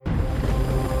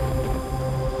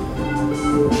This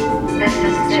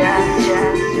is just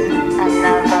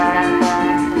another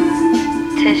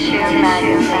tissue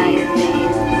magazine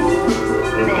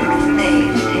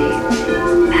mixtape.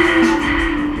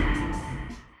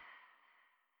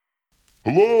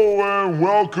 Hello and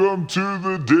welcome to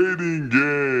the dating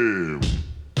game.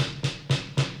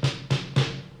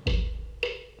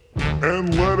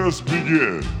 And let us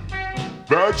begin.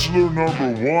 Bachelor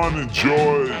number 1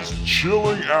 enjoys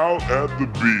chilling out at the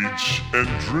beach and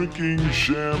drinking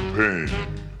champagne.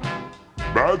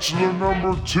 Bachelor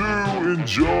number 2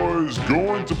 enjoys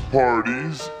going to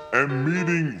parties and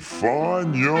meeting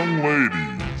fine young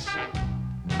ladies.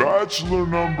 Bachelor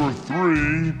number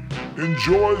 3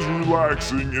 enjoys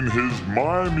relaxing in his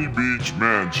Miami Beach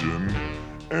mansion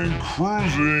and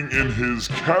cruising in his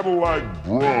Cadillac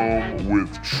Brougham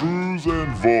with trues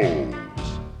and vols.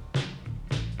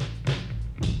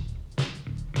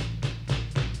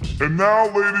 And now,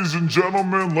 ladies and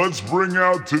gentlemen, let's bring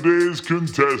out today's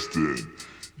contestant,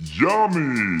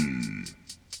 Yummy.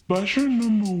 Bachelor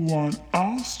number 1,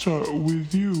 I'll start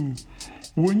with you.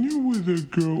 When you're with a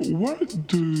girl, what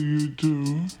do you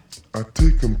do? I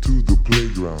take them to the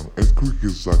playground as quick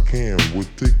as I can. We'll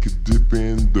take a dip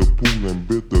in the pool and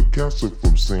build a castle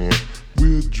from sand.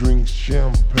 We'll drink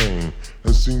champagne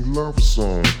and sing love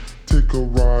songs. Take a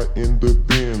ride in the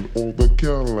Benz or the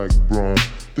Cadillac Brougham.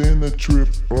 Then a trip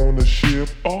on a ship.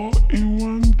 All in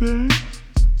one day?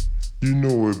 You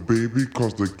know it, baby,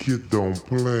 cause the kid don't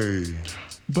play.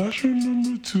 Bachelor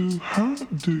number 2, how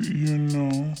do you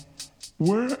know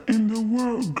where in the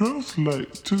world girls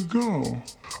like to go?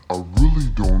 I really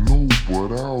don't know,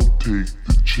 but I'll take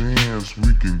the chance.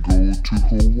 We can go to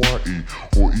Hawaii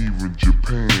or even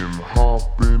Japan.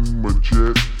 Hop in my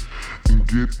jet and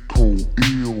get cold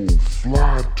ill.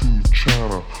 Fly to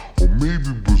China or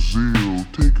maybe Brazil.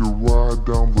 Take a ride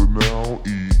down the Nile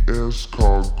ES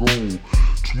cargo.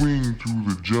 Swing through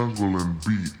the jungle and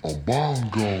beat a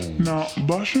bongo. Now,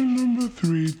 bachelor number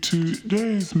 3,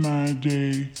 today's my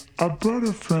day. I brought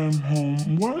a friend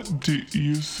home. What did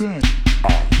you say?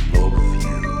 I love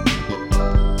you.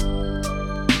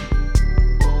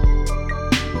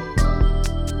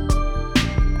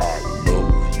 I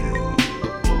love you.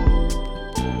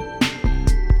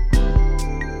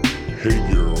 Hey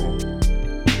girl,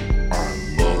 I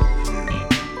love you.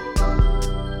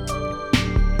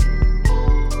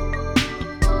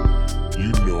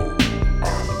 You know I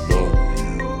love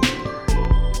you.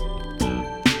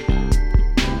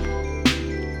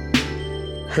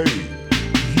 Hey,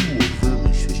 you a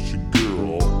very special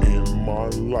girl in my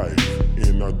life,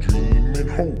 and I dream and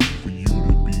hope for you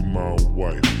to be my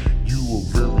wife. You a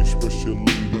very special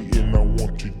lady, and I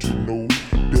want you to know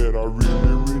that I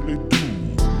really, really do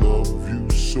love you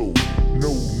so.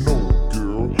 No, no,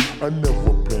 girl, I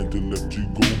never plan to let you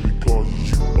go because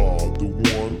you are the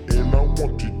one, and I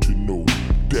want you to know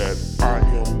that I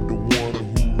am the one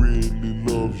who really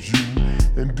loves you.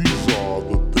 And these are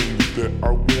the things that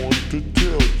I want to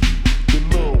tell you. The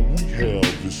love we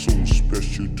have is so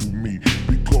special to me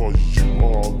because you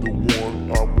are the one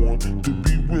I want to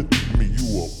be with me. You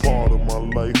are part of my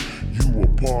life, you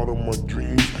are part of my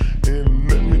dreams. And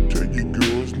let me tell you,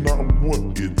 girl, it's not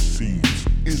what it seems.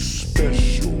 It's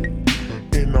special,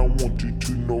 and I want you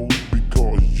to know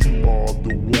because you are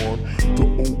the one, the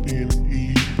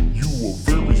O-N-E. You a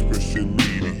very special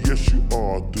lady, yes you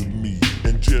are to me.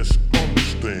 And just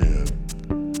understand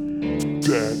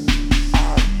that I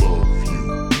love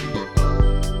you.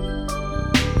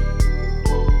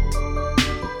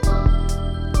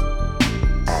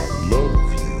 I love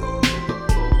you.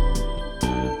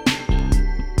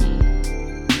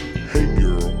 Hey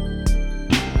girl,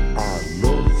 I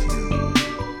love you.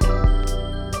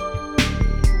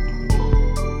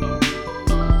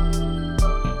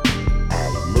 I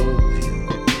love you.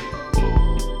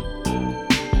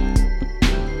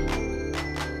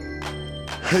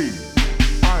 Hey,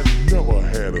 I never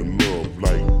had a love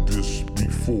like this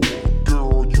before.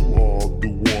 Girl, you are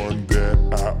the one that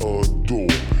I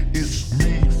adore. It's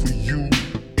me for you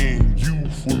and you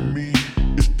for me.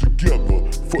 It's together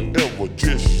forever,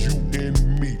 just you and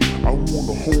me. I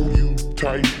wanna hold you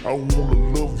tight, I wanna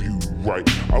love you right.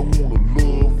 I wanna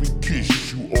love and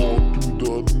kiss you all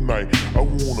through the night. I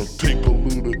wanna take a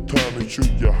little time to show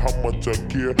you how much I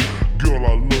care. Girl,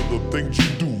 I love the things you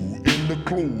do and the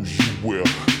clothes you wear.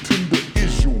 Tender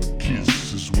is your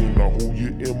kisses when I hold you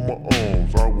in my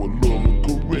arms. I will love and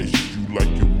caress you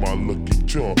like you're my lucky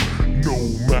charm. No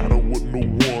matter what no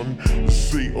one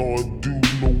say or do,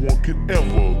 no one can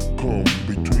ever come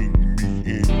between me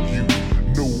and you.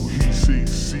 No, he say,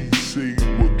 she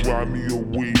will drive me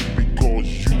away because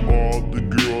you are the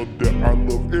girl that I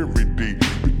love every day.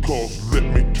 Because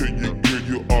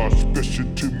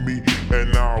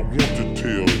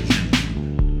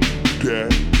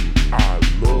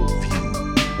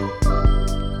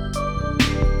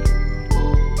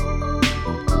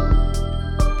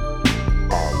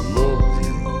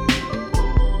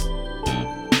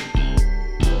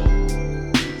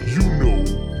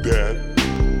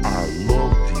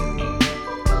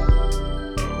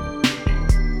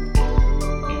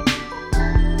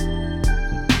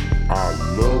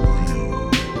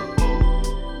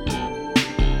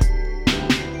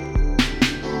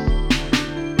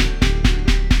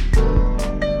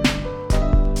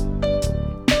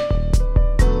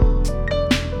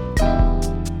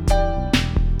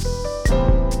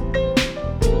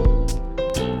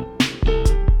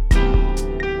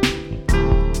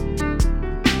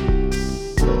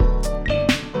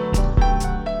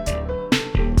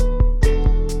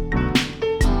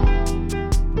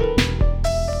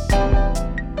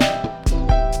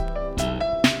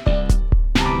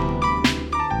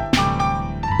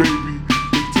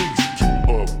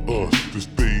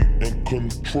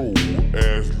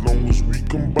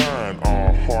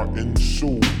and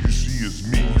soul. You see, it's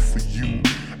me for you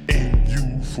and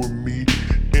you for me,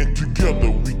 and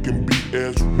together we can be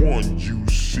as one. You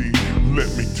see, let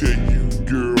me tell you,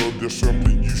 girl, there's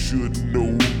something you should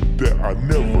know that I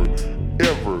never,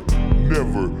 ever,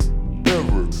 never,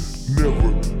 ever,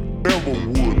 never, ever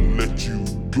would let you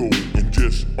go. And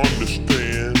just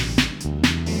understand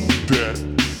that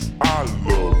I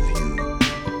love you.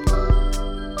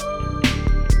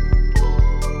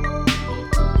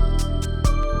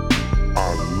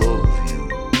 I love you.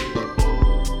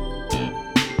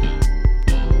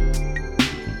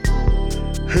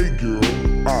 Hey girl,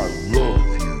 I love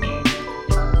you.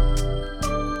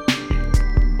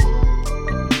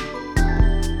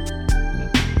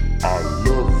 I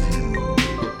love you.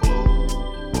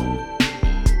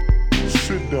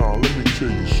 Sit down, let me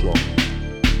tell you something.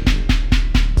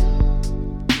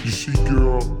 You see,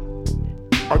 girl,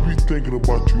 I be thinking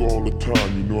about you all the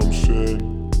time, you know what I'm saying?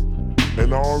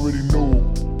 And I already know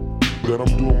that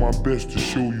I'm doing my best to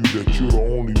show you that you're the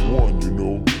only one, you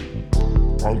know?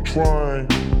 I'm trying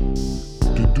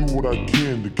to do what I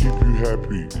can to keep you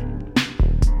happy.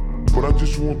 But I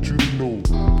just want you to know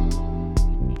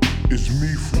it's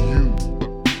me for you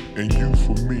and you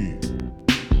for me.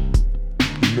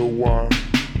 You know why?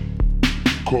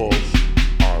 'Cause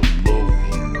I love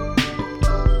you.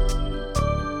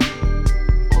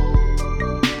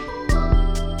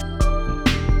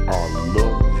 I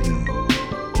love you.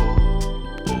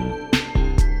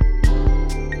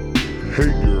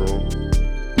 Hey girl,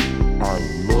 I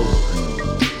love you.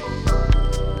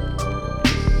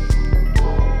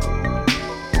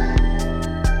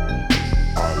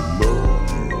 I love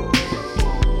you.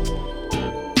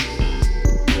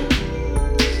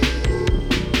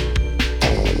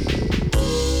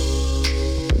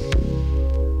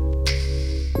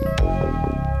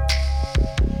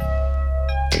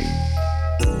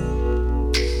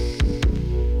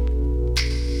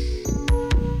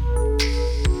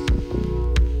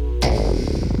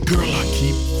 Girl, I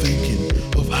keep thinking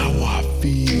of how I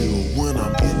feel when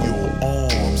I'm in your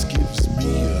arms. Gives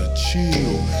me a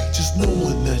chill. Just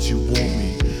knowing that you want me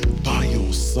by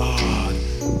your side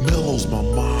mellows my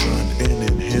mind and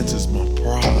enhances my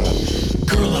pride.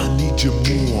 Girl, I need you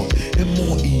more and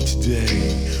more each day.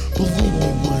 Believe me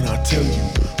when I tell you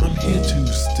I'm here to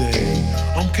stay.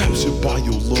 I'm captured by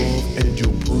your love and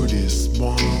your pretty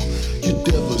smile, your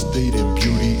devastating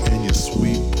beauty and your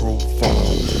sweet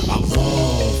profile. I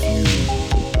love you.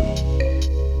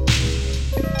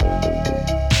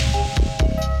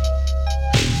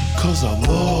 Cause I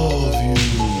love you.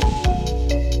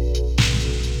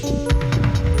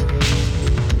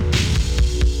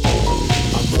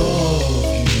 I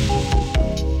love you.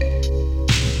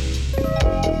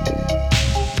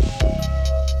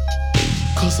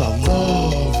 Cause I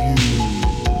love you.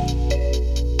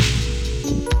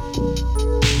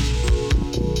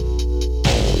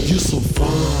 You're so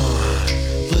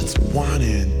fine, let's wine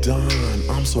and dine.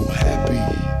 I'm so happy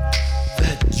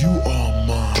that you are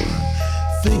mine.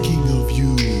 Thinking of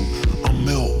you, I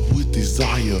melt with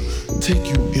desire. Take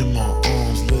you in my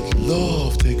arms, let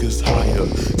love take us higher.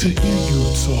 To hear you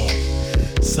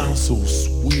talk, sounds so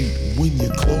sweet. When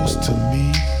you're close to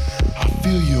me, I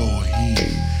feel your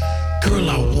heat. Girl,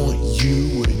 I want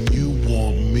you and you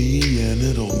want me, and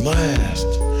it'll last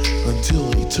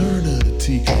until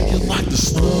eternity. You're like the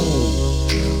snow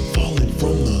falling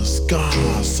from the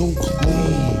sky, so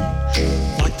clean.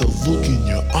 Like the look in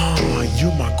your eye,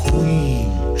 you're my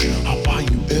queen. I'll buy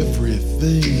you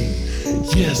everything.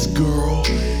 Yes, girl,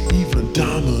 even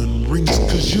diamond rings,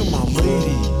 'cause you're my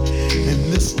lady.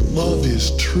 And this love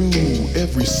is true.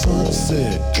 Every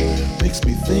sunset makes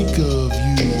me think of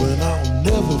you, and I'll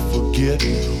never forget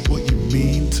what you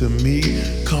mean to me.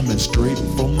 Coming straight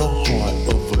from the heart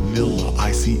of vanilla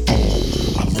icy.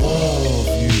 I love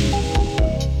you.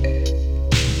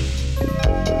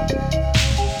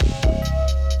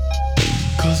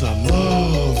 Cause I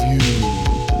love you.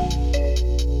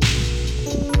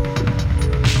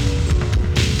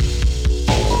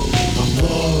 I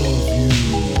love you.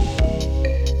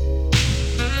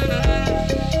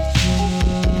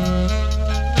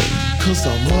 Cause I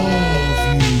love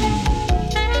you.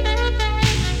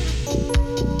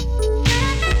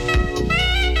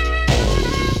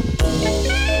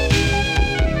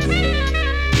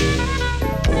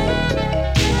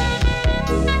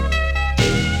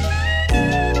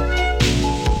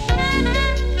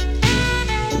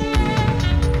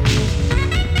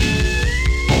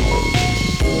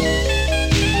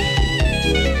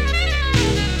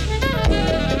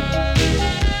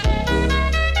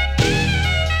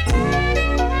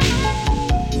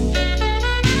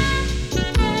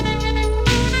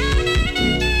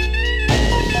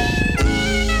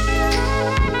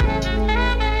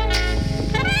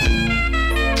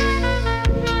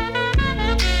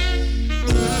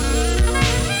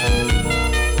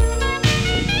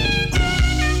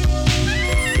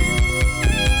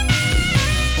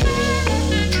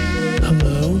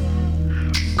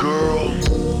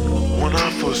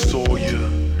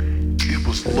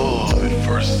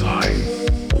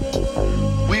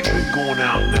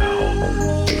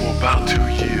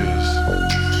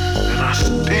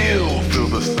 still feel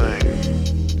the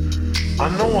same. I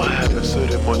know I haven't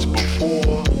said it much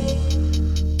before.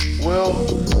 Well,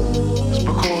 it's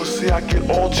because, see, I get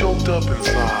all choked up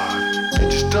inside. It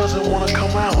just doesn't want to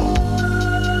come out.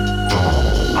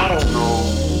 I don't know.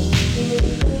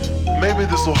 Maybe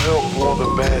this will help for all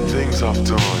the bad things I've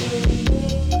done.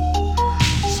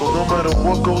 So no matter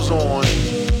what goes on,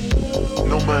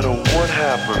 no matter what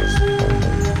happens,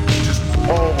 just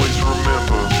always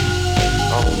remember,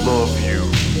 I love you.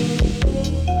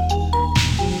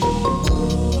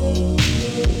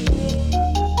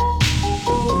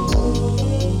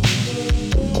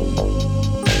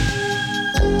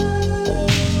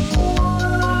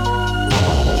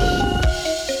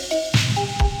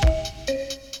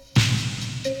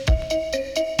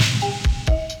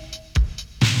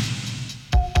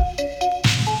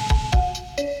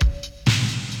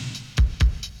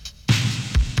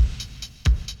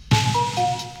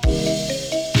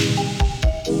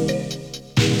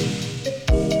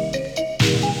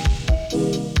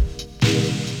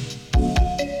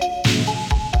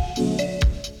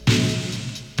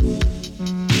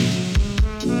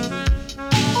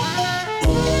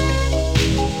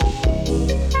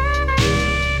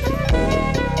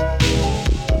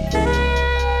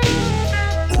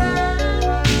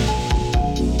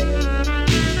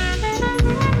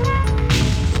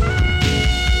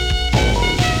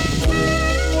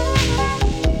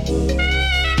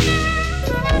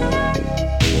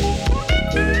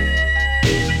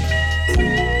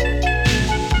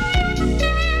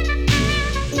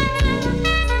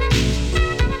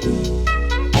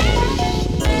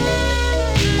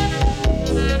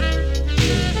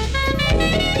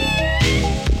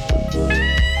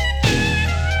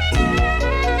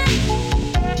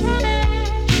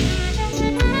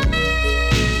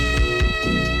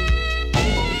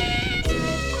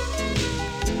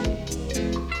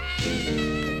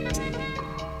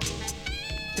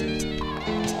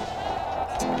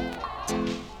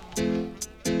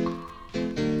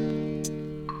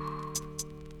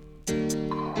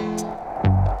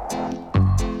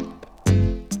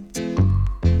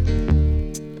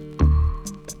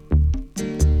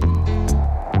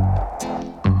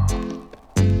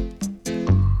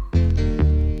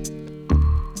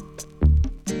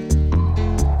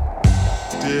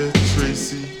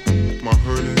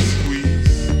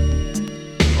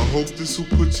 This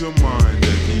will put your mind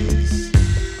at ease.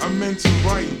 I meant to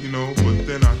write, but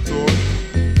then I thought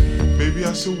maybe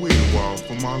I should wait a while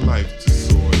for my life to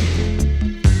sort.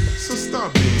 So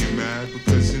stop being mad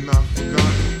because you're not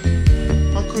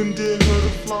forgotten. I couldn't dare hurt a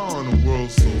flaw in a world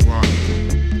so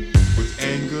rotten. With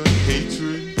anger,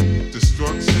 hatred,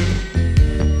 destruction,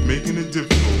 making it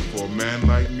difficult for a man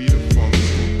like me to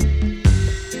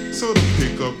function. So to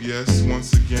pick up, yes,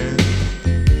 once again,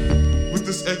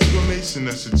 this explanation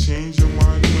that should change your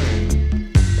mind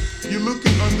when you look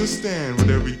and understand with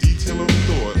every detail of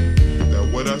thought that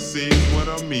what I say is what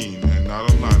I mean and not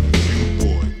a line of you,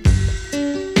 boy.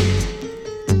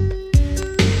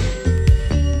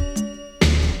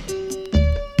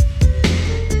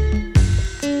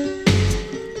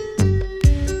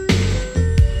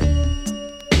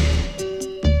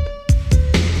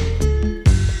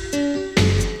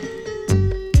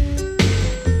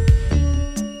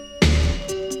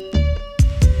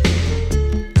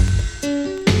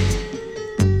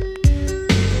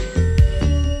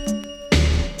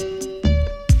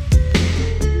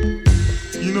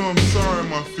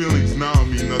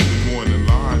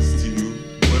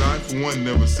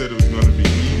 Never said it was gonna be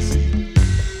easy.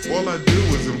 All I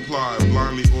did was imply a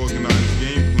blindly organized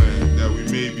game plan that we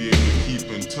may be able to keep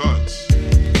in touch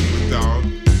without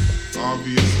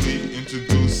obviously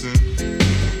introducing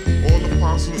all the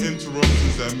possible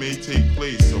interruptions that may take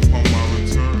place upon my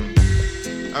return.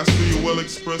 As for your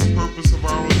well-expressed purpose of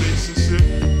our relationship,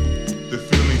 the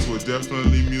feelings were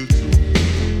definitely mutual.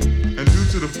 And due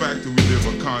to the fact that we live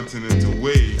a continent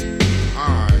away,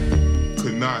 I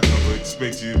could not have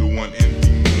expected you to want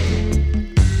anything more.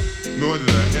 Nor did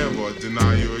I ever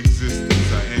deny your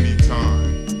existence at any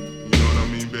time. You know what I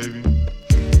mean, baby?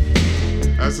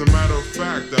 As a matter of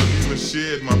fact, I've even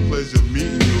shared my pleasure of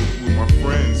meeting you with my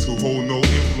friends who hold no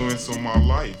influence on my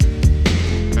life.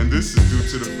 And this is due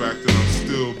to the fact that I'm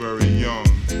still very young,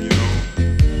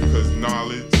 because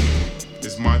knowledge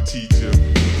is my teacher,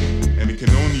 and it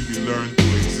can only be learned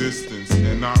through existence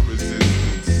and not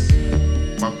resistance.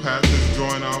 My path is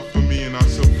drawn out for me and I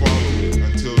shall follow it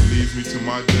until it leads me to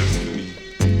my destiny.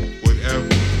 Whatever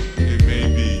it may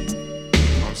be,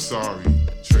 I'm sorry,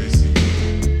 Tracy.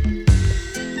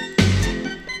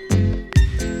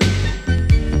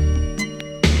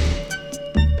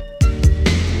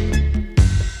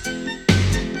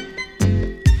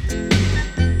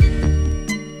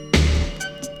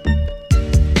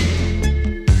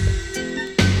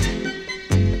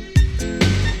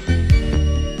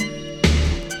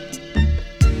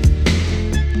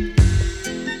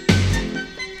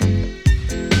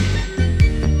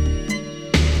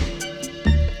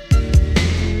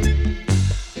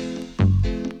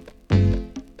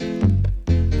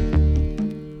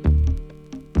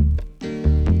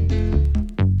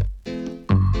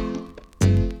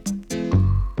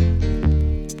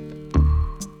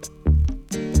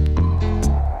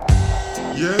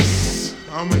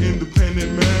 I'm an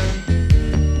independent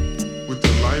man with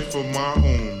a life of my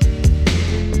own.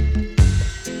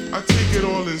 I take it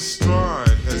all in stride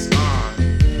as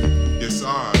yes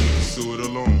I, pursue it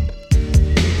alone.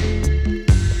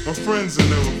 My friends are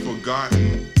never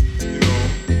forgotten, you know,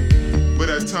 but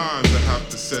at times I have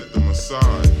to set them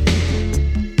aside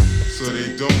so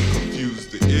they don't confuse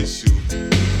the issue,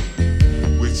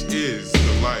 which is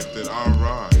the life that I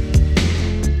ride.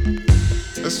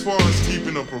 As far as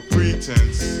keeping up a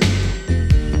pretense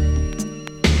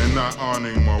and not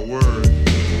honoring my word,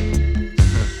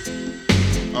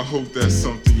 I hope that's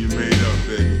something you made up,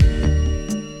 baby,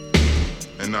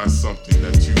 and not something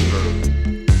that you heard.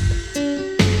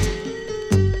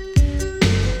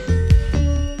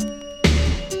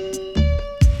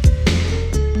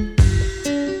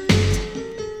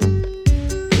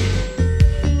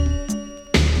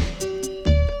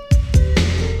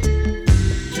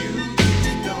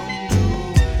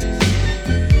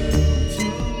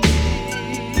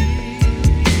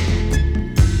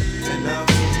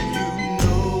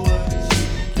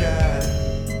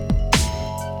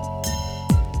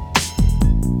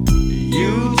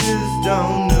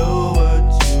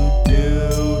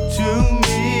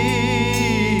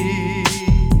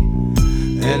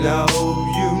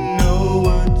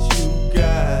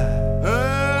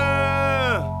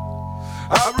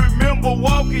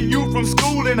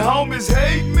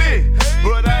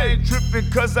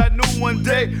 Cause I knew one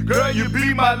day, girl, you'd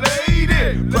be my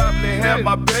lady. Probably have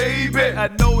my baby. I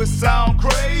know it sound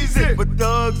crazy, but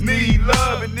thugs need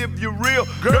love. And if you're real,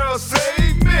 girl,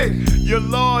 save me. Your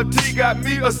loyalty got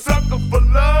me a sucker for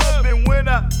love. And when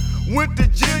I went to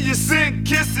jail, you sent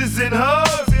kisses and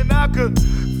hugs. And I could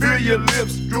feel your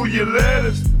lips through your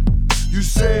letters. You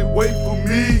said, wait for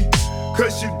me,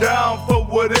 cause you down for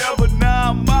whatever.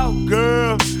 Now I'm out,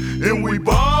 girl, and we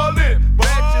ballin'.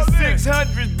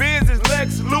 600 Benz's,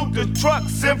 Lex Luthor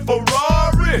trucks and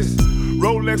Ferraris,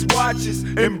 Rolex watches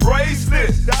and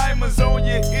bracelets, diamonds on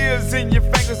your ears and your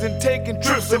fingers, and taking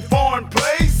trips in foreign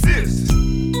places.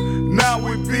 Now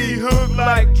we be hooked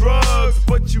like drugs,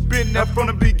 but you been there from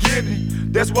the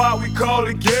beginning. That's why we call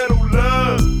it ghetto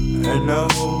love. And I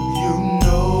hope you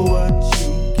know what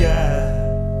you got.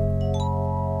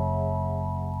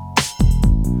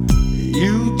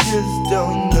 You just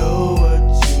don't know what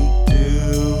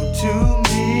to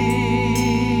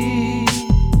me,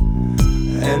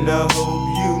 and I hope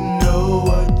you know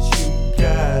what you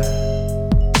got.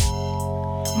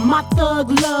 My thug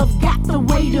love got the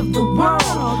weight of the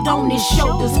world on his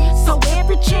shoulders, so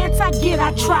every chance I get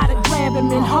I try to grab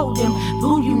him and hold him.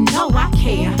 Boo, you know I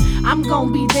care. I'm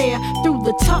gonna be there through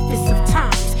the toughest of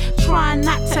times, trying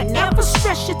not to ever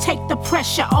stress you, take the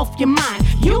pressure off your mind.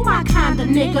 You my kinda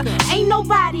nigga, ain't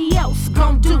nobody else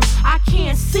gon' do. I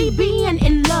can't see being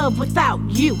in love without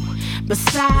you.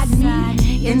 Beside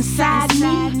me, inside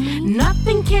me,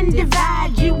 nothing can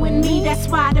divide you and me. That's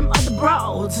why them other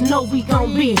broads know we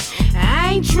gon' be.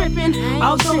 I ain't trippin',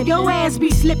 although your ass be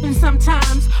slippin'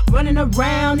 sometimes, running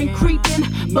around and creeping.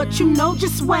 But you know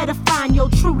just where to find your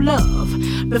true love.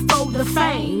 Before the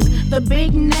fame, the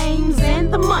big names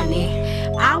and the money,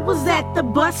 I was at the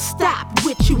bus stop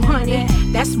with you, honey.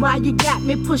 That's why you got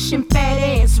me pushing fat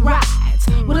ass rides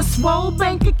with a swole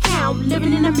bank account,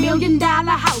 living in $1 million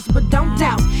house. But don't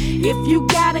doubt, if you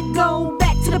gotta go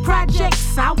back to the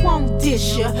projects, I won't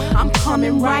dish ya. I'm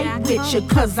coming right with you,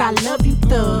 cause I love you,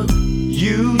 thug.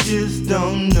 You just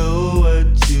don't know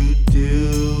what you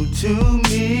do to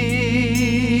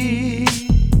me,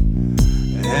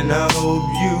 and I hope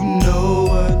you know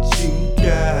what you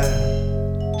got.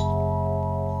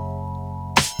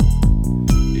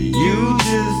 You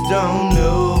just don't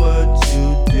know what you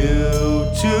do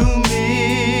to me,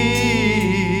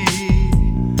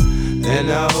 and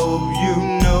I hope you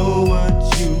know what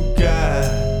you got.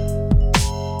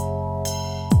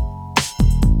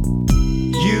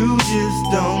 You just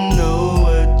don't know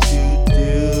what you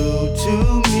do to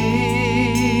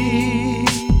me,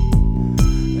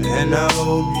 and I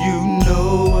hope you know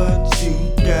what you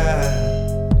got.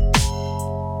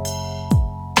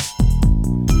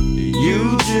 You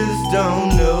just don't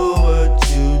know what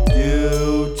you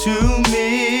do to me,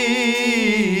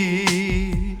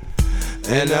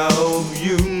 and I hope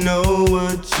you know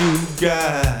what you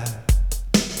got.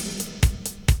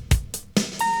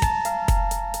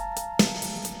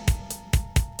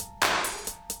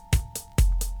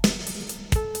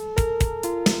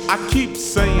 I keep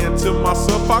saying to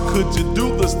myself, how could you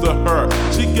do this to her?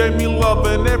 She gave me love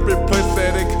in every place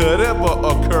that it could ever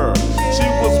occur. She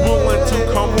was willing to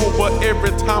come over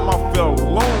every time I felt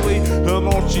lonely, and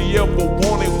all she ever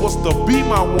wanted was to be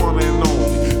my one and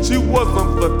only. She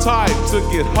wasn't the type to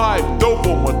get hyped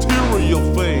over material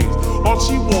things. All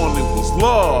she wanted was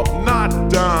love, not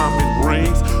diamond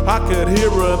rings. I could hear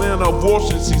it in her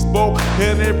voice when she spoke,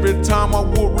 and every time I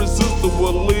would resist it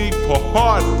would leave her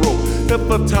heart broke. At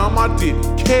the time I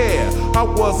didn't care, I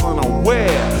wasn't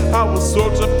aware. I was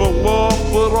searching for love,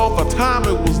 but all the time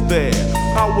it was there.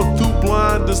 I was too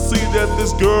blind to see that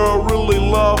this girl really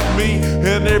loved me,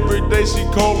 and every day she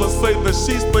called and say that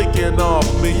she's thinking of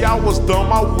me. I was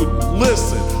dumb, I wouldn't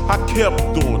listen, I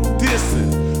kept doing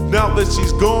dissing. Now that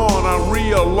she's gone, I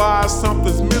realize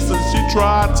something's missing. She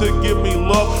tried to give me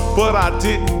love, but I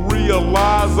didn't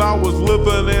realize I was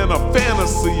living in a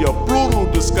fantasy, a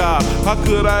brutal disguise. How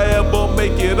could I ever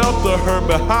make it up to her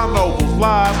behind all those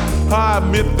lies? I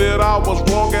admit that I was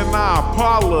wrong and I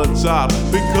apologize,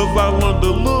 because I learned a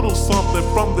little something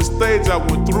from the stage I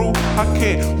went through. I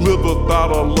can't live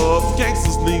without a love,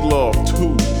 gangsters need love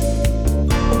too.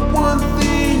 One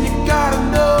thing you gotta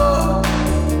know,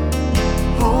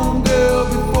 homegirl,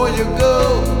 before you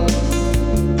go,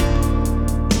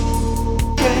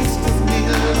 gangsters need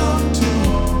love too.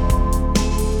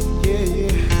 Yeah,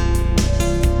 yeah.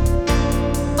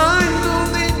 I know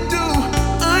they do,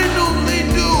 I know they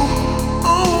do.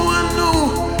 Oh, I know,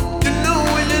 you know,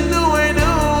 you know, I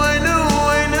know, I know,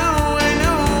 I know, I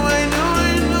know, I know,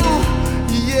 I know.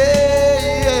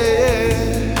 Yeah,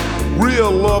 yeah.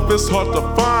 Real love is hard to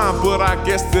find, but I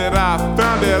guess that I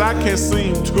found it. I can't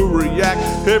seem to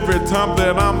react every time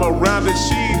that I'm around it.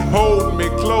 She'd hold me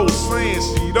close, saying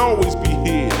she'd always be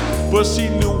here, but she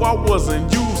knew I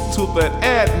wasn't used to that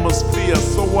atmosphere.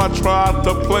 So I tried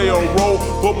to play a role,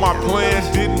 but my plan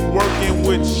didn't work. And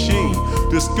when she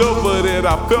discovered it,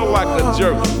 I felt like a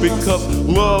jerk, because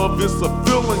love is a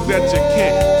feeling that you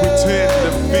can't pretend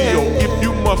to feel. If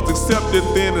you must accept it,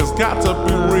 then it's got to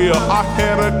be real. I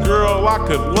had a girl I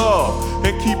could love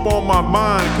and keep on my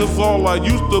mind, cause all I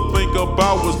used to think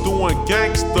about was doing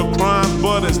gangster crimes.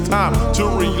 But it's time to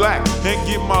relax and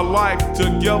get my life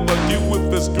together. Get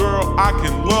with this girl I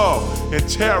can love and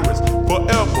cherish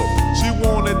forever. She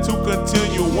wanted to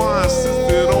continue, I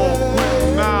insisted on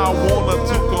quitting. Now I want her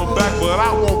to come back, but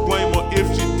I won't blame her if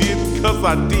she didn't, cause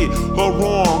I did her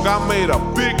wrong. I made a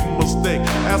big mistake,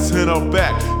 asking her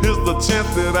back. Here's the chance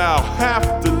that I'll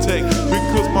have to take,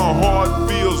 because my heart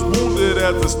feels wounded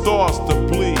as it starts to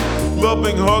bleed.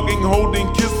 Loving, hugging,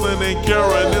 holding, kissing, and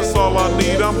caring, it's all I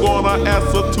need. I'm gonna ask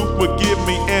her to forgive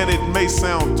me, and it may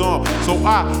sound dumb, so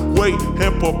I wait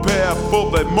and prepare for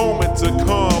that moment to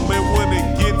come. And when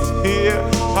it gets here,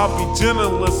 I'll be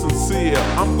gentle and sincere.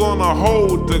 I'm gonna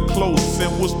hold her close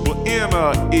and whisper in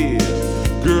her ear,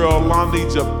 girl, I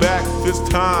need you back, this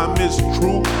time it's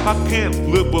true. I can't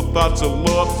live without your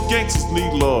love, gangsters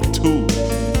need love too.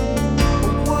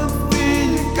 One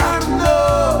thing you gotta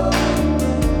know,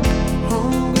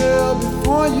 homegirl,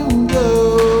 before you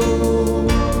go,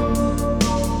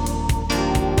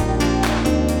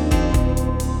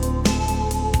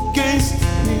 gangsters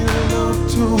need love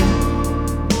too.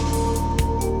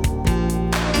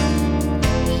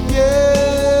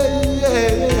 Yeah, yeah,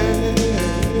 yeah.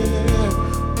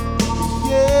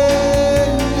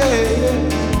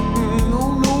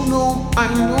 I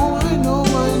know.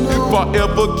 If I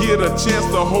ever get a chance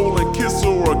to hold and kiss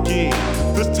her again,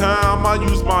 this time I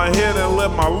use my head and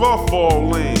let my love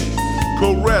fall in.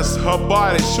 Caress her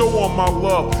body, show her my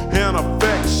love and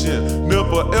affection.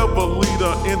 Never ever lead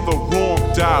her in the wrong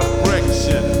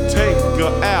direction. Take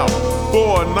her out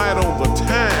for a night on the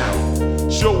town.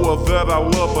 Show her that I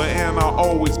love her and I'll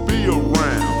always be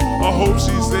around. I hope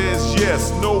she says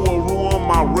yes, no will ruin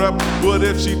my rep, but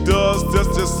if she does,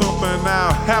 that's just something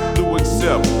I'll have to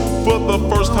accept. For the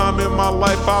first time in my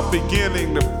life, I'm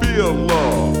beginning to feel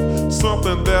love,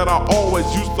 something that I always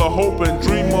used to hope and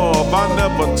dream of. I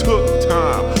never took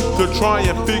time to try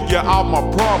and figure out my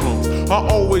problems. I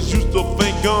always used to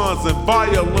think guns and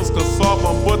violence could solve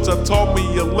them, but you taught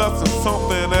me a lesson,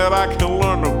 something that I can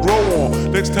learn to grow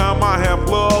on. Next time I have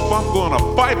love, I'm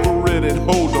gonna fight for it and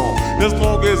hold on as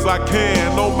long as I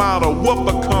can, no matter what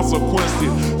the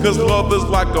consequences. Cause love is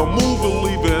like a movie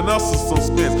leaving us in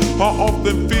suspense. I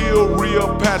often feel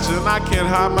real passion, I can't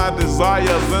hide my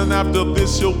desires, and after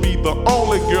this she'll be the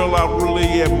only girl I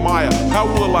really admire. How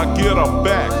will I get her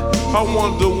back? I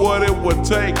wonder what it would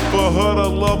take for her to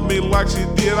love me like she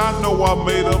did. I know I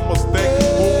made a mistake,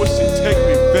 but will she take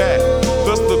me back?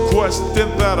 That's the question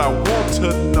that I want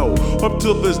to know. Up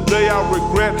till this day I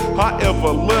regret I ever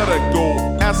let her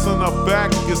go. Asking her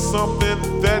back is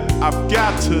something that I've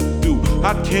got to do.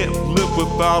 I can't live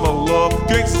without a love,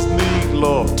 gangsters need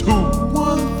love too.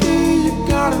 One thing you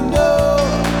gotta know,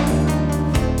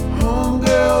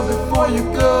 homegirl, before you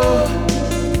go,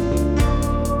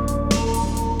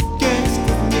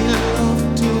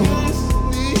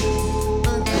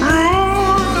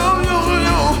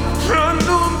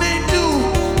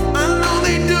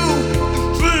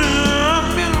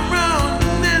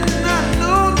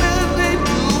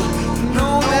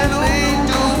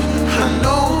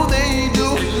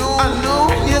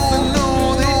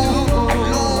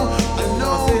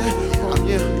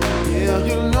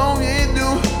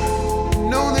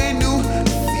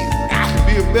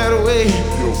 better way.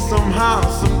 Somehow,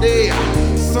 someday,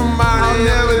 somebody I'll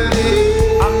never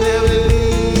leave. I'll never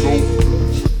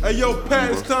leave. Hey yo,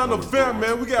 Pat, it's time to vamp,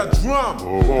 man. We got drama.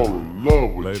 Fall in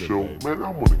love with yo. Man, I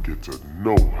wanna get to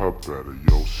know her better,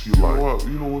 yo. She like,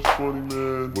 you know what's funny,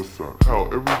 man? What's up? How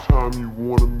every time you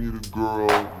wanna meet a girl,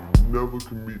 you never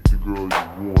can meet the girl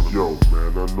you want. Yo,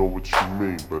 man, I know what you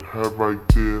mean, but her right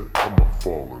there, I'ma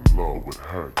fall in love with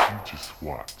her. You just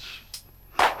watch.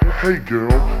 Hey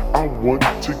girl, I want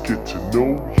to get to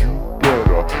know you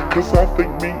better, cause I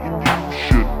think me and you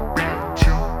should be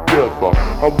together.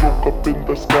 I look up in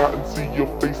the sky and see your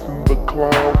face in the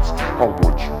clouds. I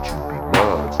want you to be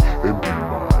mine and be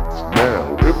mine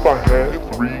now. If I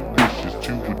had 3 wishes,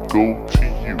 2 would go to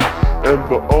you, and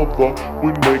the other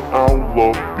would make our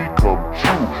love become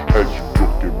true. As you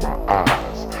look in my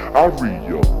eyes, I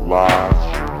realize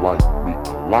you like me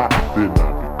a lot. Then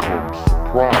I become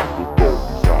surprised with all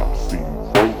these I've seen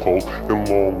phone calls and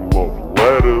long love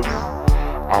letters.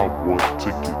 I want to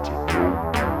get to know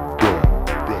you better.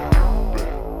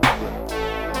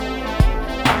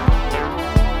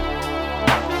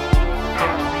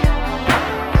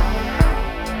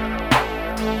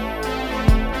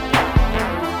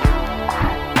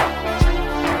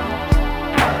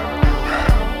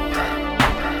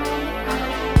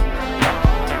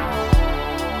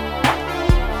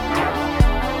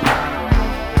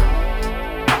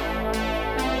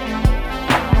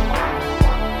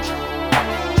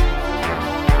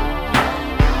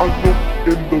 I look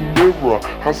in the mirror,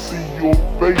 I see your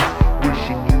face,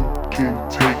 wishing you can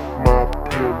take my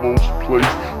pillow's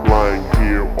place. Lying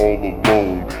here all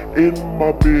alone in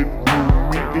my bedroom,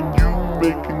 me and you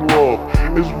making love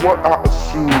is what I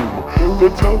assume. The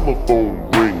telephone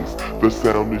rings, the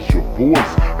sound is your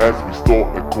voice. As we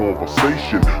start a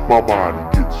conversation, my body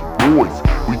gets voice.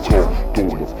 We talk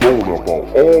on the phone about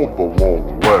all the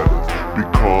long letters,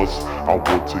 because I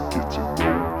want to get to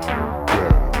know you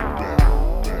better.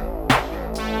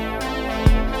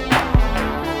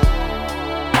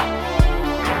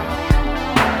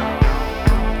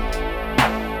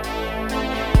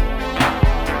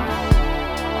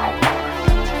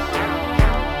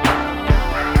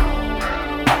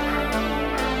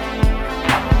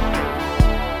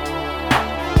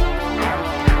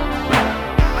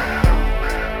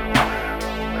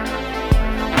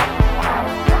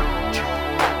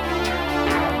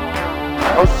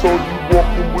 I saw you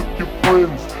walking with your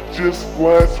friends just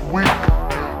last week.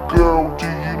 Girl, do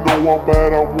you know how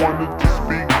bad I wanted to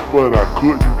speak? But I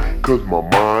couldn't, cause my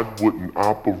mind wouldn't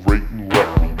operate and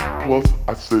let me. Plus,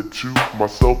 I said to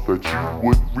myself that you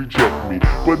would reject me.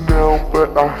 But now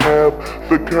that I have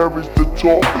the courage to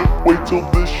talk, wait till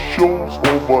this show's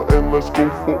over and let's go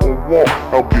for a walk.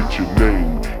 I'll get your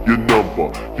name, your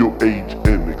number, your age,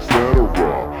 and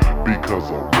etc. Because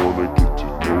I wanna get to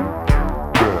know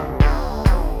you better.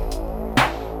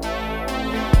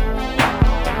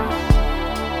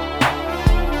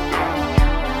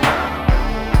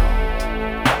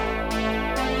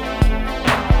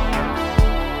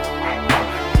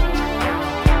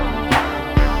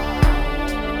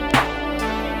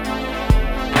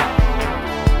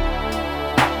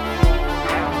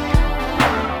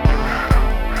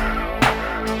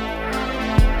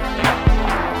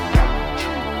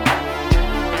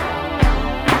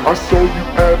 I saw you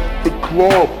at the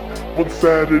club one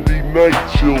Saturday night.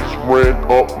 Chills ran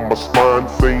up my spine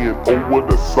saying, oh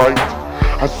what a sight.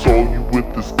 I saw you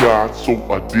with this guy, so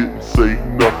I didn't say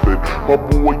nothing. My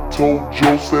boy told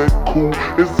Joe, said cool,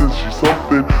 isn't she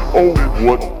something? Oh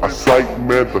what a sight,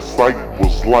 man, the sight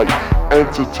was light. And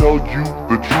to tell you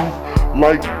the truth,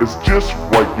 like it's just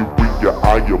right. You bring your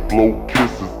eye, you blow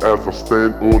kisses as I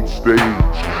stand on stage.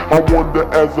 I wonder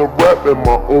as I rap, am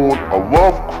I on a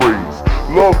love craze?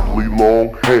 Lovely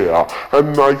long hair, a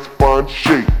nice fine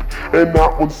shape, and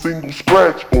not one single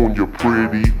scratch on your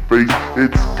pretty face.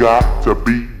 It's got to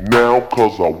be now,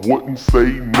 cause I wouldn't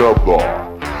say never.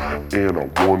 And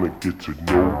I wanna get to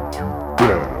know you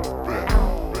better.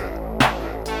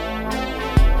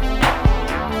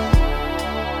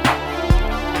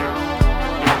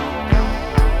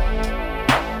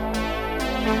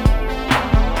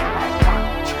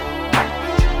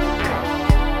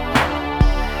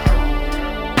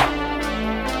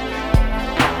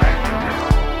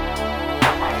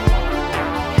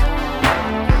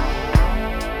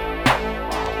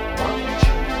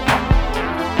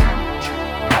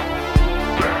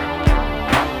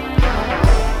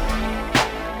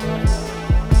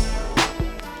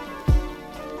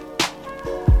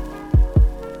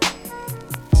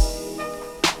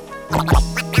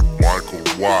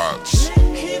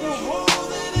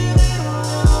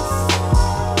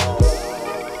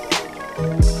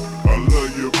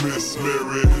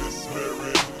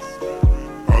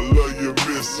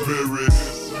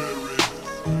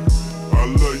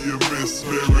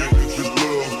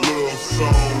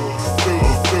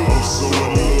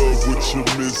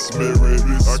 Miss Mary.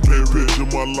 I can't picture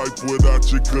my life without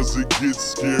you cause it gets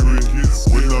scary.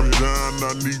 When I'm down,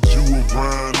 I need you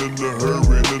around in the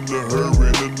hurry, in the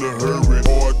hurry, in the hurry.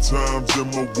 Hard times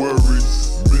and my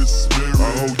worries. Miss Mary,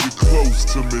 I hold you close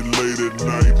to me late at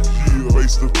night.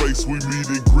 Face to face, we meet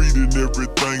and greet and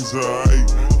everything's alright.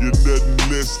 You're nothing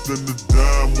less than the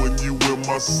dime when you in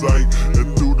my sight.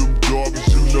 And through them darkness,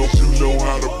 you know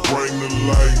how to bring the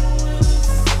light.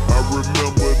 I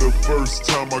remember the first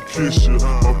time I kissed you.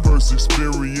 My first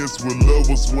experience with love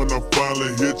was when I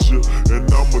finally hit you. And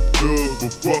I'm a thug,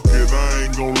 but fuck it, I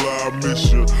ain't gon' lie, I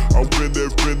miss you. I win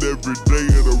every day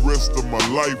of the rest of my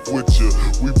life with you.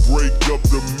 We break up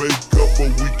to make up,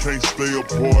 but we can't stay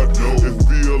apart. It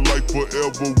feel like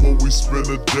forever when we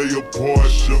spend a day apart.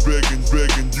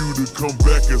 Begging you to come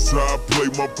back as how I play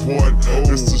my part.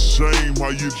 It's a shame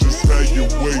how you just had your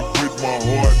way with my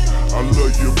heart. I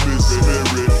love you, Miss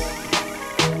Mary.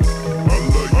 I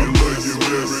love you,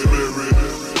 Miss Mary.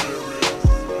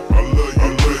 I love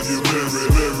you, Miss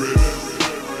Mary.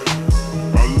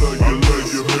 I love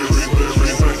you, Miss Mary.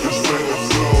 Sing a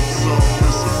song.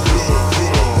 It's a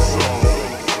good song.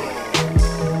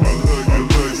 I love you,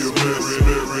 Miss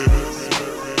Mary.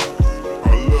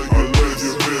 I love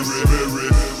you, Miss Mary.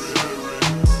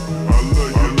 I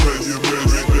love you, Miss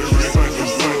Mary. Sing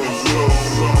a song.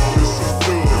 It's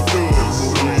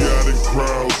a good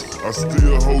crowds, I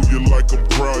still hold you like I'm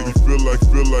proud. You feel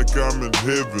like I'm in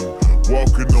heaven,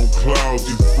 walking on clouds.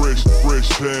 These fresh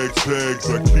tags.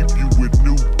 I keep you with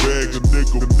new bags. A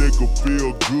nigga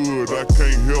feel good. I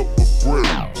can't help but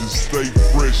breath. Just stay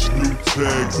fresh, new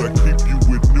tags. I keep you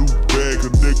with new bags. A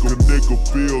nigga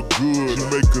feel good. You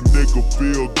make a nigga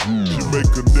feel good. You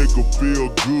make a nigga feel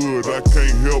good. I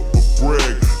can't help but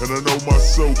brag. And I know my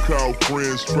so-called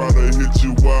friends try to hit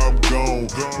you while I'm gone.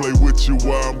 Play with you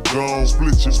while I'm gone.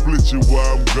 Split you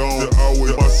while I'm gone.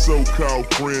 Always my so-called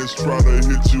friends try to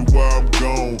hit you while I'm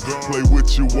gone. Play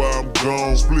with you while I'm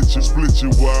gone. Split you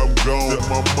while I'm gone.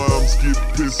 My moms get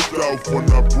pissed off when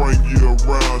I bring you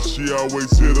around. She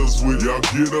always hit us with, y'all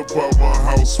get up out my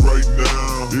house right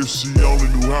now. If she only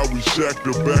knew how we shacked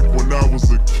her back when I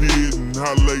was a kid, and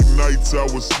how late nights I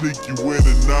would sneak you in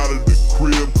and out of the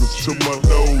crib. Cause to my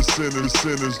nose,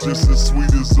 sinners just as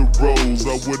sweet as a rose.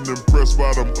 I wasn't impressed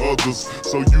by them others,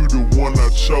 so you the one I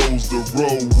chose to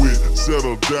roll with.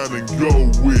 Settle down and go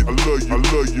with. I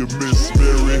love you, Miss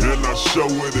Mary. And I show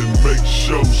it and make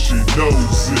sure she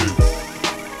knows it.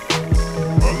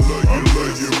 I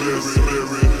love you, Miss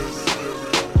Mary.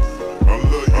 I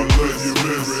love you,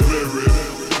 Miss Mary.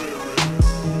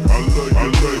 I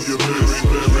love you, Miss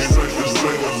Mary.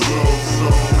 Sing a love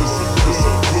song. It's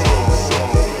a love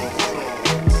song.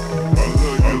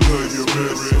 I love you,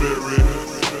 Miss Mary.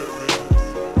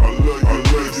 I love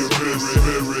you, Miss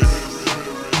Mary.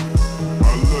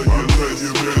 I love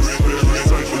you, Miss Mary.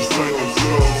 Sing a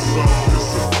love song.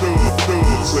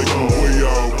 Take away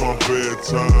all my bad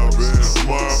times.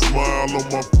 Smile on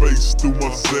my face through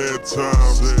my sad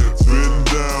times. Been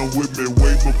down with me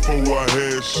way before I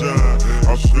had shine.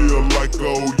 I feel like I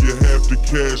owe you half the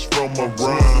cash from my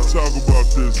rhyme. Talk about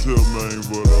this here, man,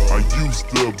 but I used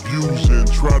to abuse you and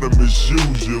try to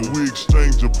misuse you. We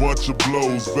exchanged a bunch of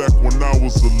blows back when I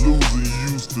was a loser.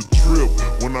 You used to trip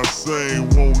when I sang,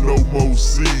 want no more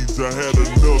seeds. I had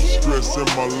enough stress in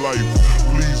my life,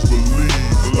 please believe.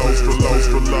 Lost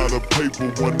a lot of paper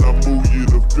when I moved you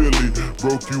to Philly.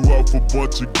 Broke you off a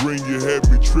bunch of green, you had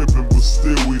me tripping, but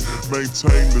still we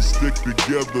maintained to stick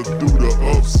together through the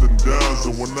ups and downs.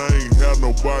 And when I ain't had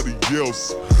nobody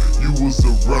else, you was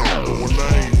around. And when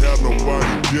I ain't had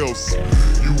nobody else,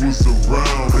 you was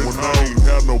around. And when I ain't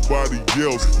had nobody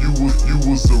else, you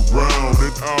was around.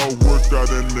 It all worked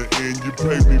out in the end. You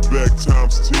paid me back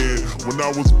times 10. When I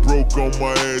was broke on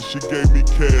my ass, you gave me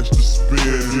cash to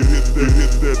spend. You hit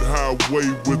that highway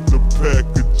with the pack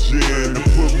of gin.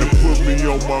 And put me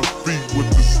on my feet with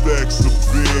the stacks of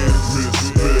bins. Miss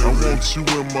Mary, I want you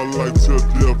in my life till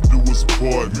death do us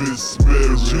part. Miss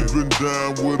Mary, you been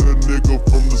down with a nigga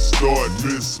from the start.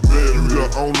 Miss Mary, you the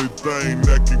only thing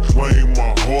that can claim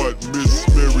my heart. Miss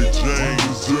Mary Jane,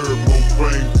 deserve more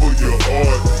fame for your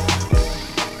art.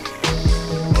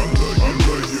 I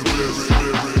love you, Mary,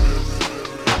 Mary.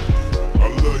 I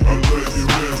love you,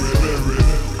 Mary, Mary.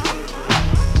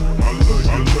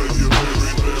 I love you,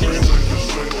 Mary, Mary.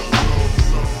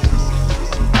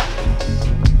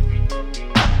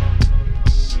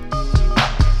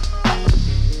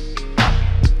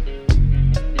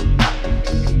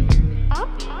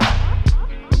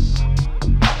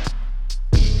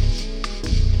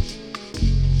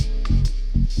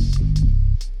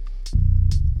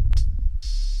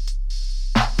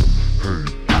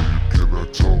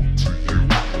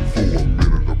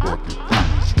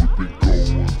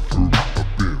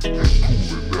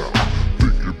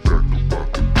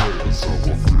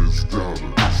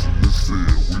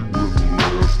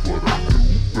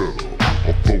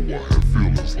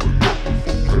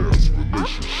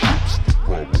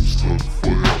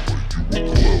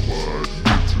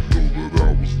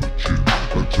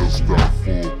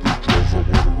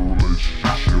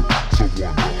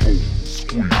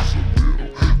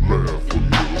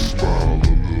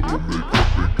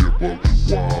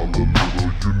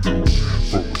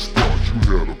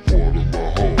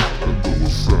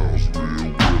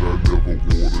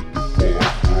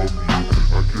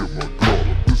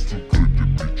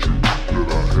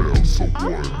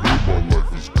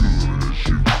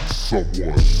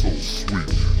 someone so sweet,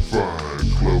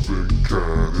 fine, clever, and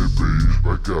kind. Hey babe, I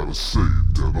gotta say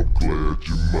that I'm glad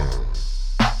you're mine.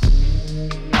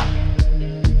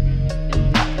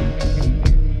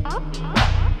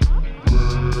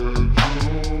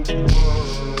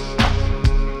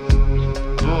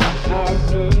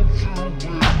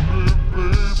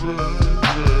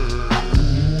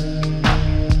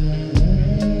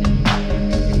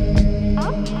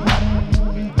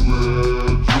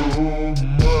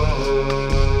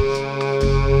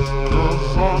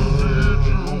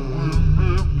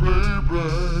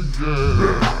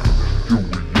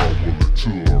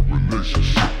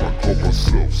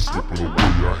 Slipping away,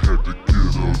 I had to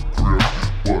get a grip,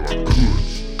 but I couldn't.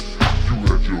 You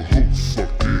had your hook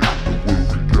sucked in, the way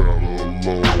we got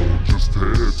along just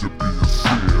had to be a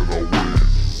sin.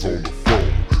 Always on the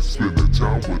phone, spending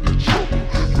time with each other,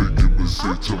 making me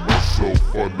say to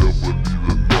myself, I never need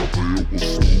another. It was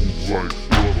smooth like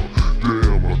butter,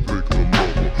 damn, I think I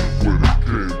love her. When it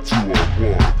came to I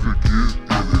wanna could get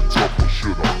any tougher.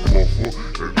 Should I bluff her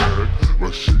and act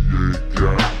like she ain't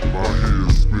got my head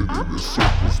spinning in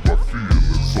circles? My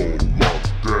feelings all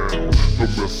locked down.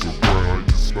 Don't mess around,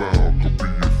 your smile could be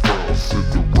your frown.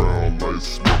 Send around like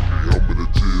smoky, how many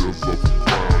tears of a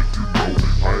clown? You know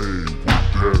I ain't with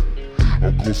that,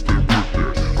 I'm gon' stay with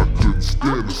that. I couldn't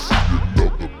stand to see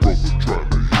another brother trying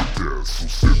to hit that. So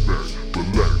sit back,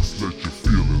 relax, let your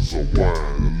feelings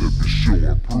unwind, and let me show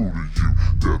and prove to you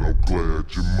that I'm glad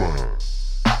you're mine.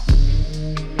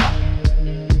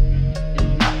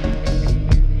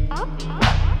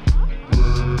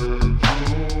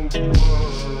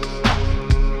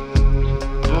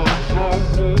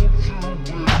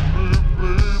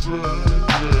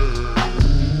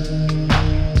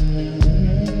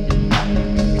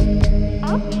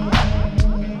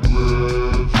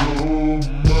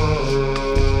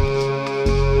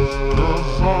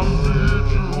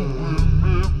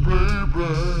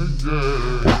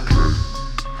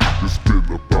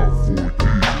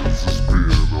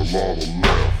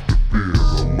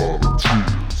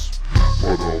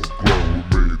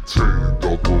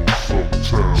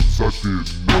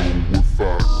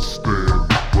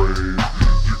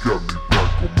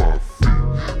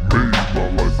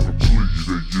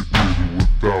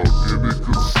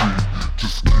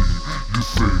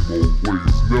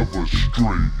 Never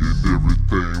straight, and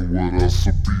everything with us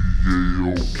will be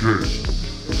okay.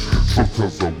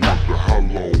 Sometimes I wonder how long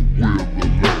will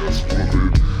it last? Will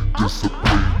it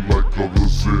dissipate like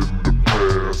others in the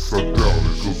past? I doubt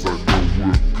it, cause I know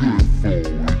we're good for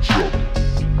each other.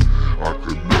 I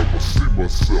could never see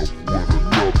myself with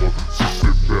another. So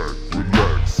sit back,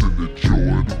 relax, and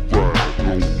enjoy the ride.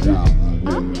 Don't worry,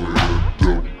 what will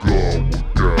end up, God will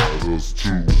guide us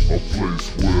to a place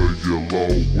where you'll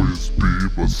always be.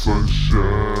 My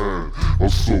sunshine, I'm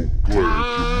so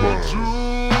glad you're mine.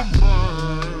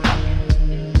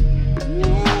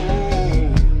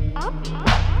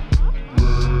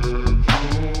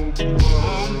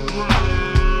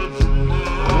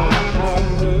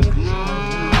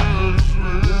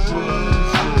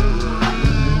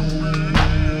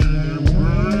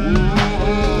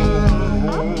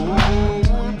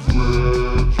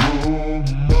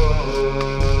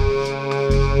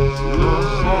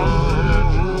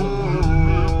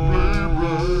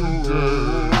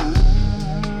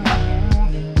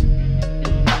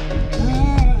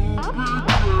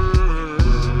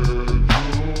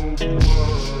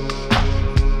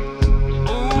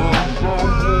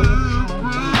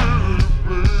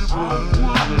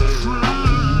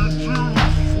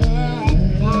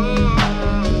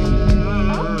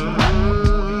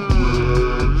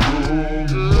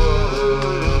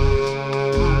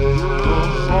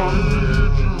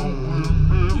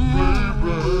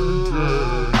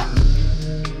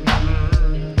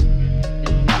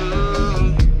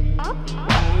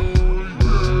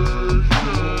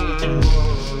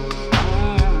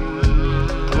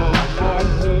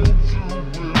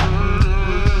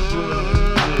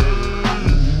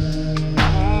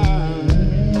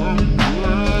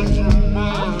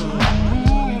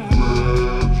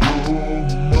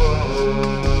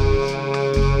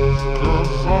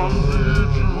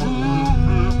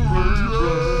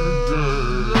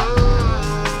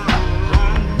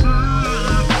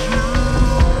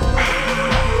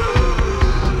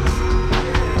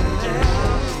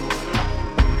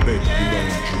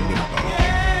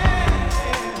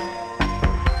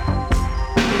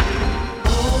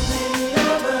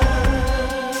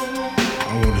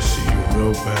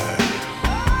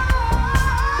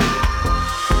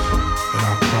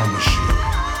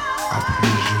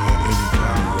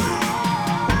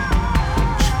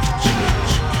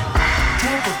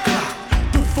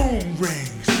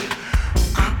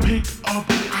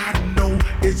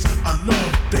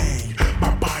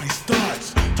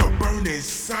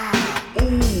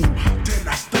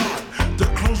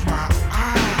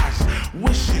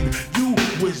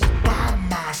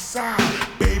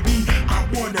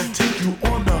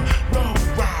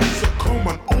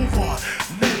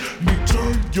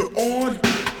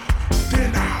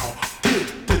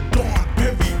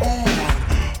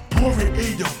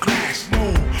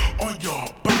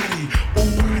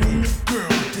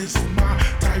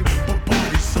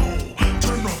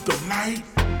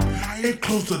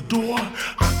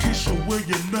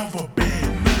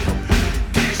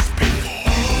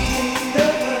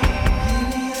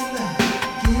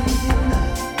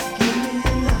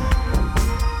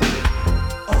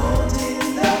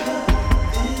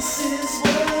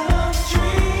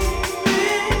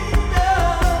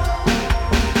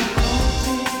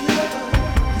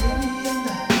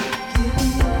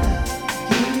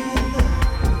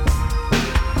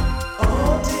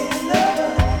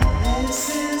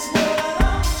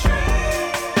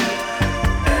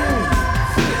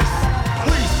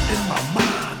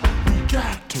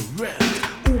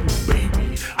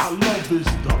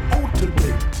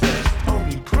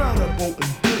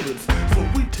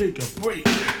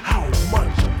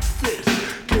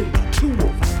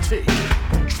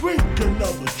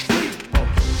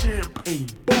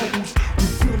 shooting bubbles. We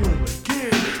feeling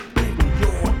again, baby,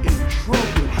 you're in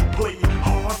trouble. Play it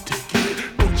hard to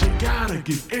get, but you gotta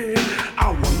get in.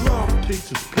 Our love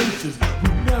takes us places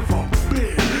we've never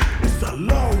been. It's a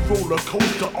love roller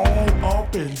coaster all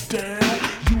up and down.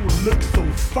 You look so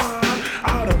fine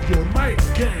out of your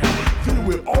nightgown. Then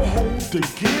we all hold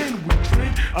again. We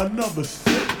drink another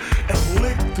sip and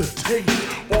lick the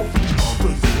taste off each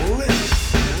other's lips.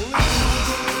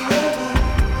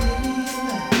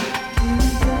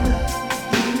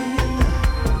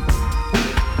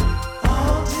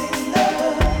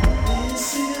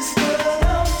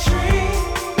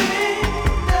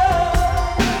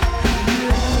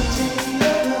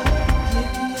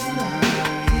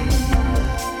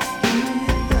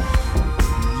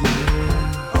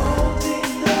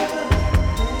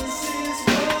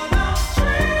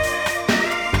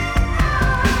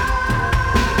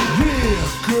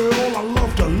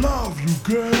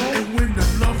 Girl, and when the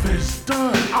love is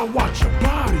done, I watch your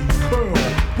body curl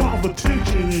while the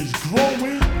tension is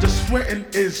growing, the sweating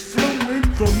is flowing,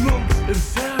 the looks and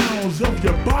sounds of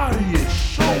your body is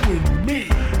showing me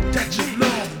that you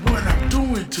love what I'm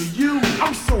doing to you.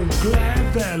 I'm so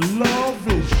glad that love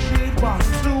is shared by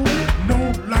two.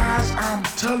 No lies, I'm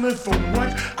telling for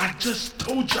what I just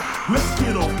told ya. Let's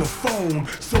get off the phone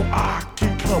so I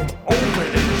can come over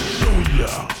and show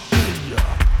ya.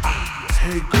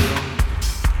 Hey girl,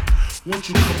 won't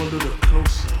you come a little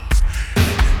closer and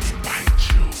let me bite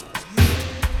you?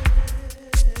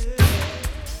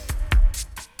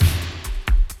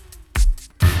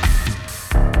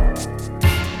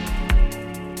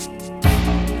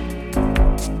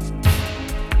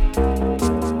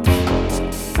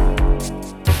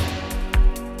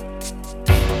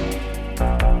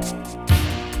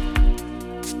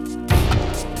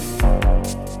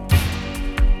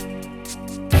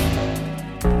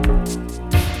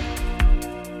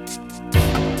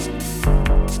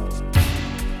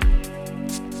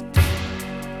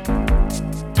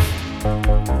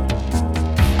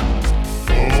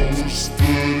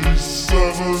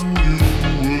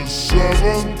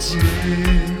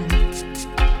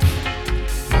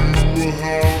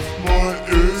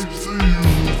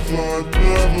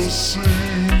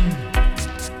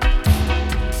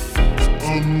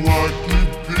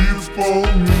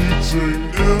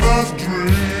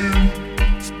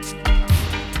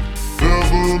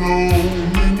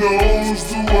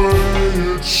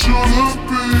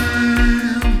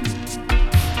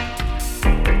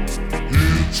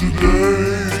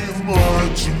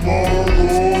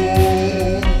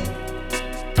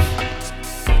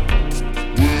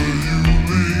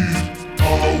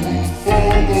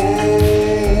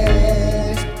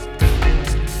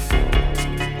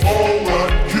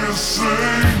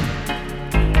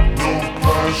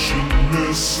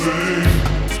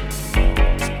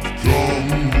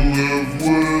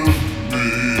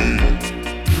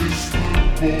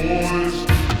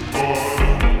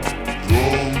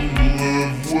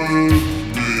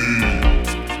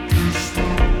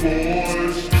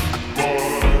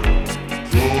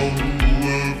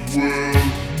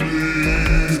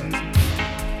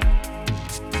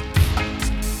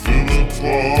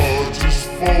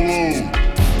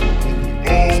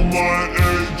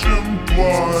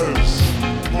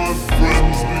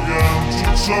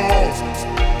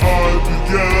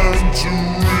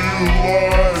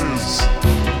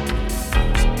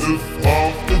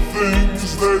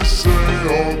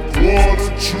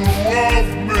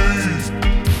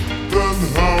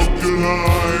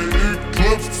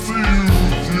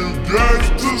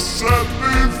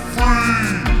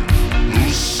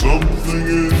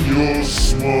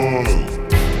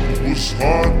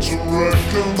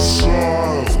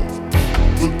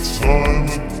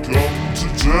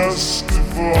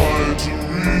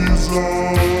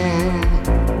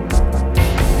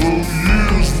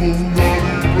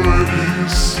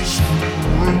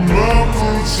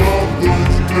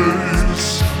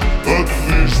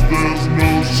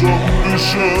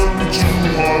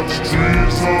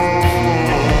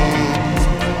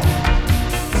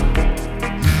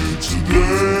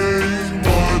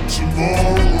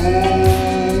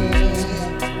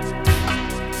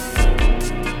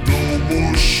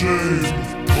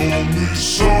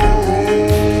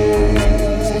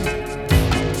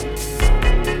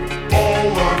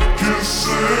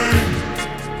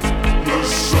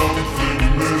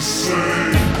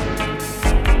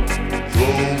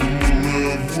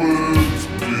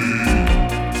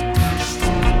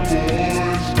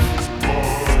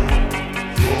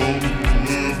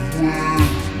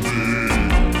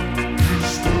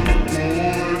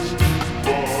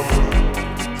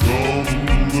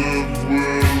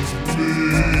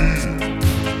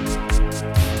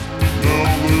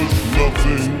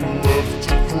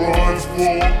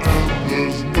 fall and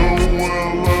there's nowhere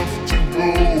left to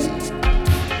go.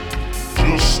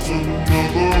 Just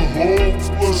another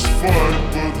hopeless fight,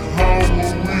 but how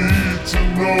are we to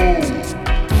know?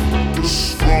 The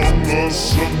strong are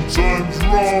sometimes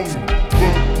wrong,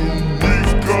 but the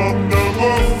weak are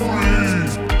never free.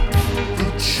 The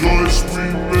choice we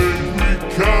made we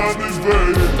can't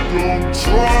evade. Don't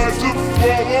try to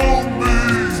follow me.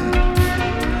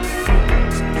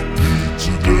 Be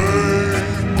today,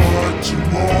 my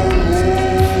tomorrow.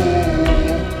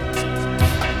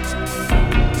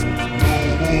 No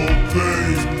more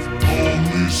pain,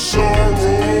 only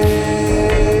sorrow.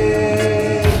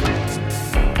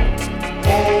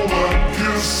 All that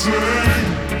kissing,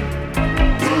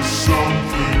 there's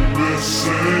something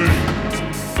missing.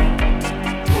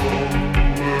 Come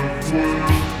live with me.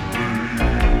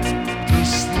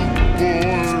 Kiss the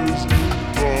boys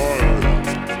goodbye.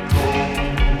 Come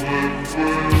live with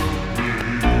me.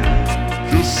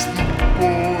 Kiss the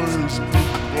boys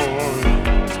goodbye.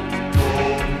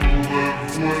 Come live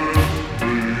with me.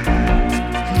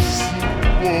 Kiss the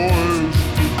boys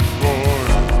goodbye.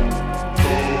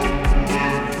 Come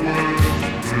live with me.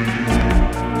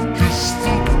 Kiss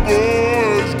the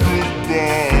boys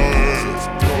goodbye.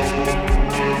 Come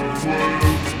live with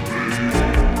me.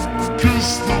 Kiss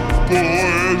the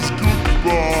boys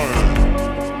goodbye.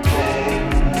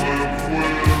 Come live with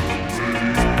me.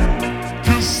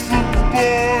 Kiss the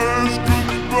boys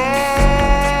goodbye.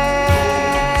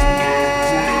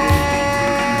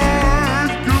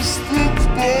 Kiss the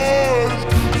boys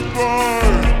goodbye.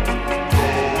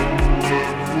 Come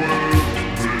live with me.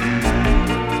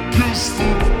 Kiss the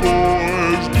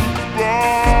boys goodbye.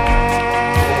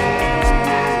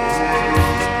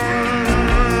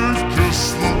 Kiss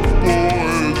the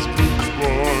boys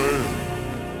goodbye.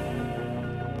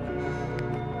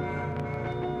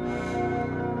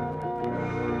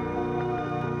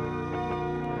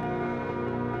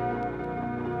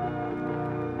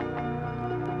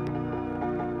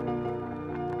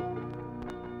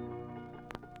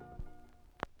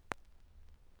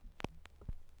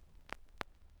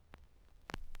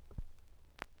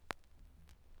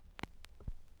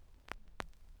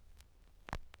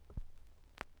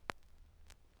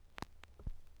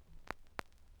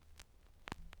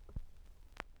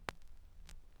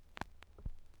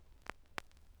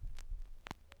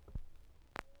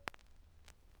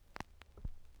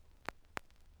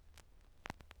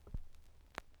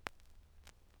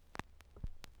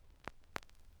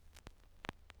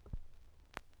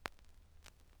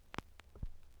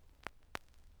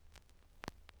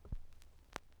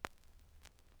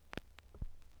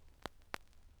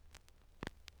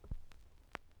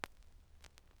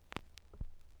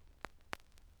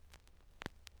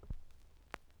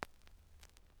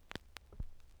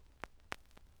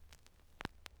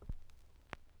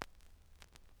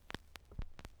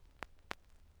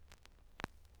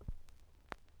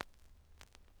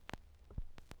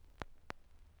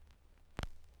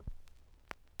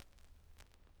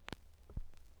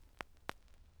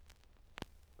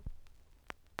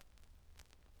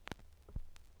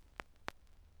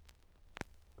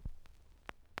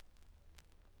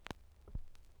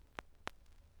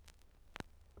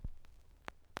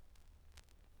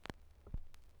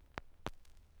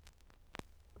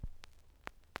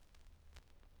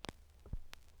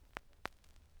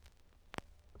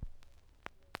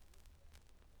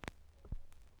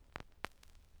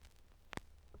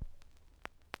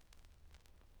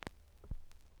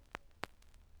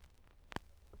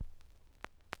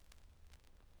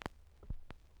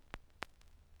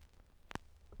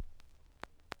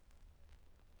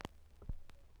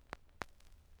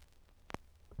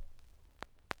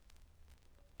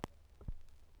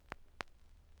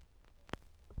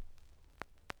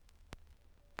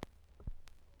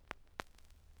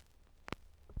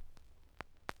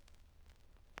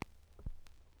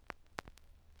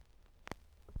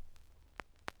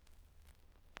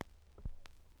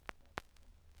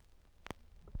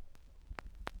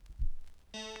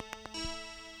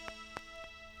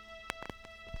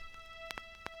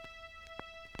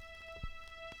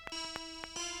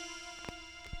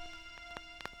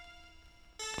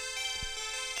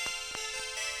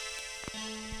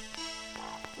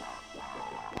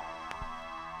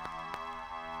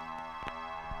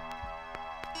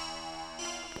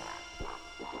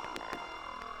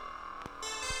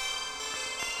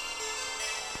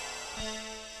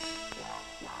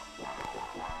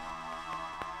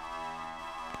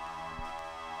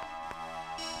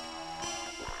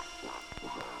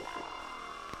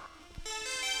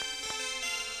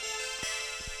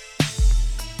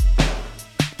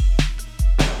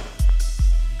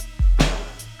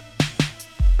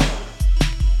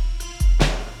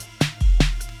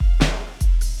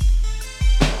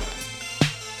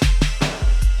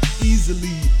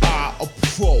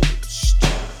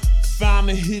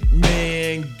 a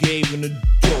hitman, gave him the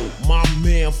dope. My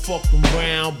man fucking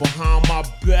around behind my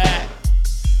back.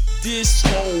 This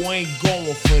hoe ain't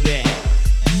going for that.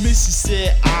 Missy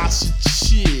said I should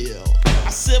chill. I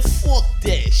said fuck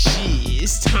that shit,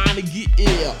 it's time to get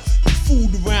ill. He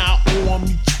fooled around on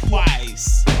me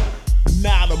twice.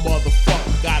 Now the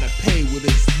motherfucker gotta pay with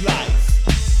his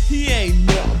life. He ain't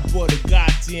nothing but a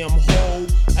goddamn hoe.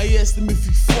 I asked him if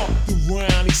he fucked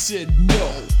around, he said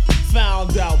no.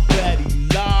 Found out that he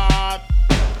lied.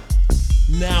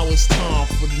 Now it's time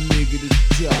for the nigga to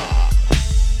die.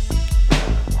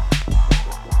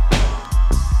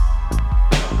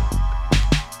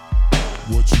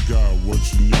 What you got,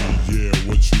 what you need, yeah,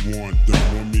 what you want.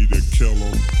 Don't want me to kill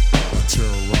him, I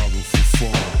terrorize him for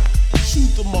fun.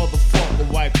 Shoot the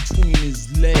motherfucker right between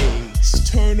his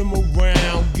legs. Turn him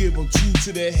around, give him 2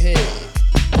 to the head.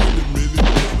 Wait a minute,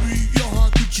 baby, yo, how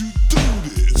could you do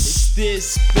this?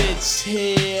 This bitch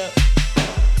here,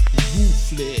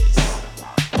 ruthless.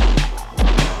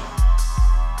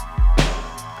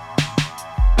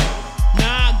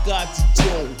 Now I got the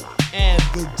dough and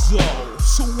the dough.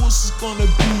 So what's it gonna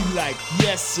be like,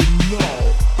 yes or no?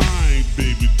 Alright,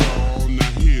 baby doll,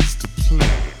 now here's the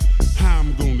plan. How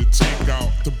I'm gonna take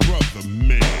out the brother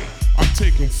man. I'll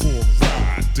take him for a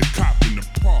ride to cop in the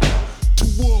park.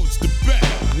 Towards the back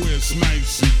where it's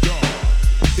nice and dark.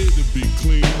 It'll be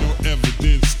clean, no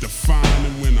evidence to find.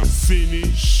 And when I'm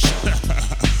finished,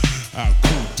 I'll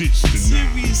go ditch the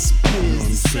knife. Serious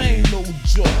biz, this ain't no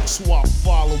joke. So I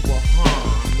follow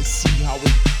behind to see how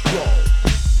it goes.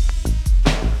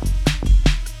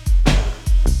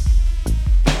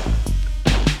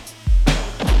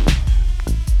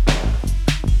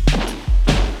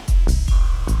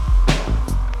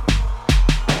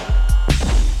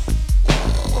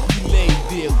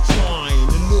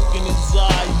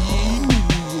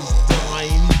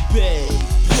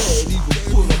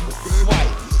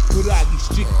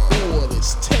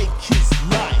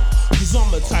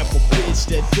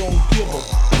 That don't give a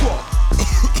fuck.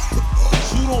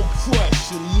 You don't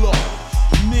press your luck.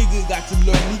 Nigga got to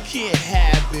learn he can't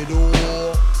have it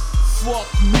all. Fuck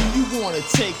me, you wanna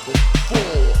take a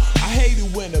fall. I hate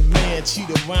it when a man cheat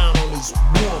around on his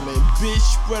woman. Bitch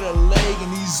spread a leg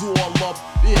and he's all up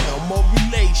in a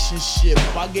relationship.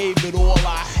 I gave it all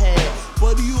I had,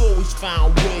 but he always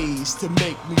found ways to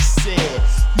make me sad.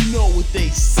 You know what they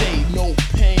say, no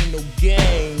pain, no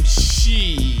gain.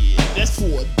 Shit, that's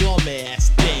for a dumbass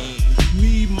thing.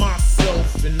 Me,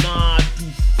 myself, and I do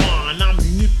fine. I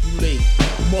manipulate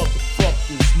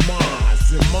motherfuckers'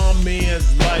 minds. And my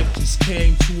man's life just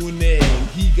came to an end.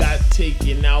 He got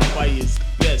taken out by his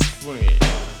best friend.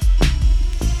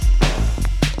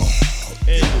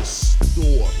 End of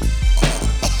story.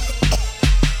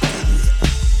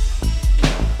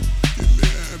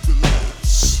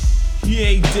 He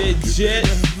ain't dead yet.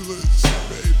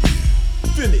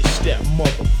 Finish that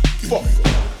motherfucker.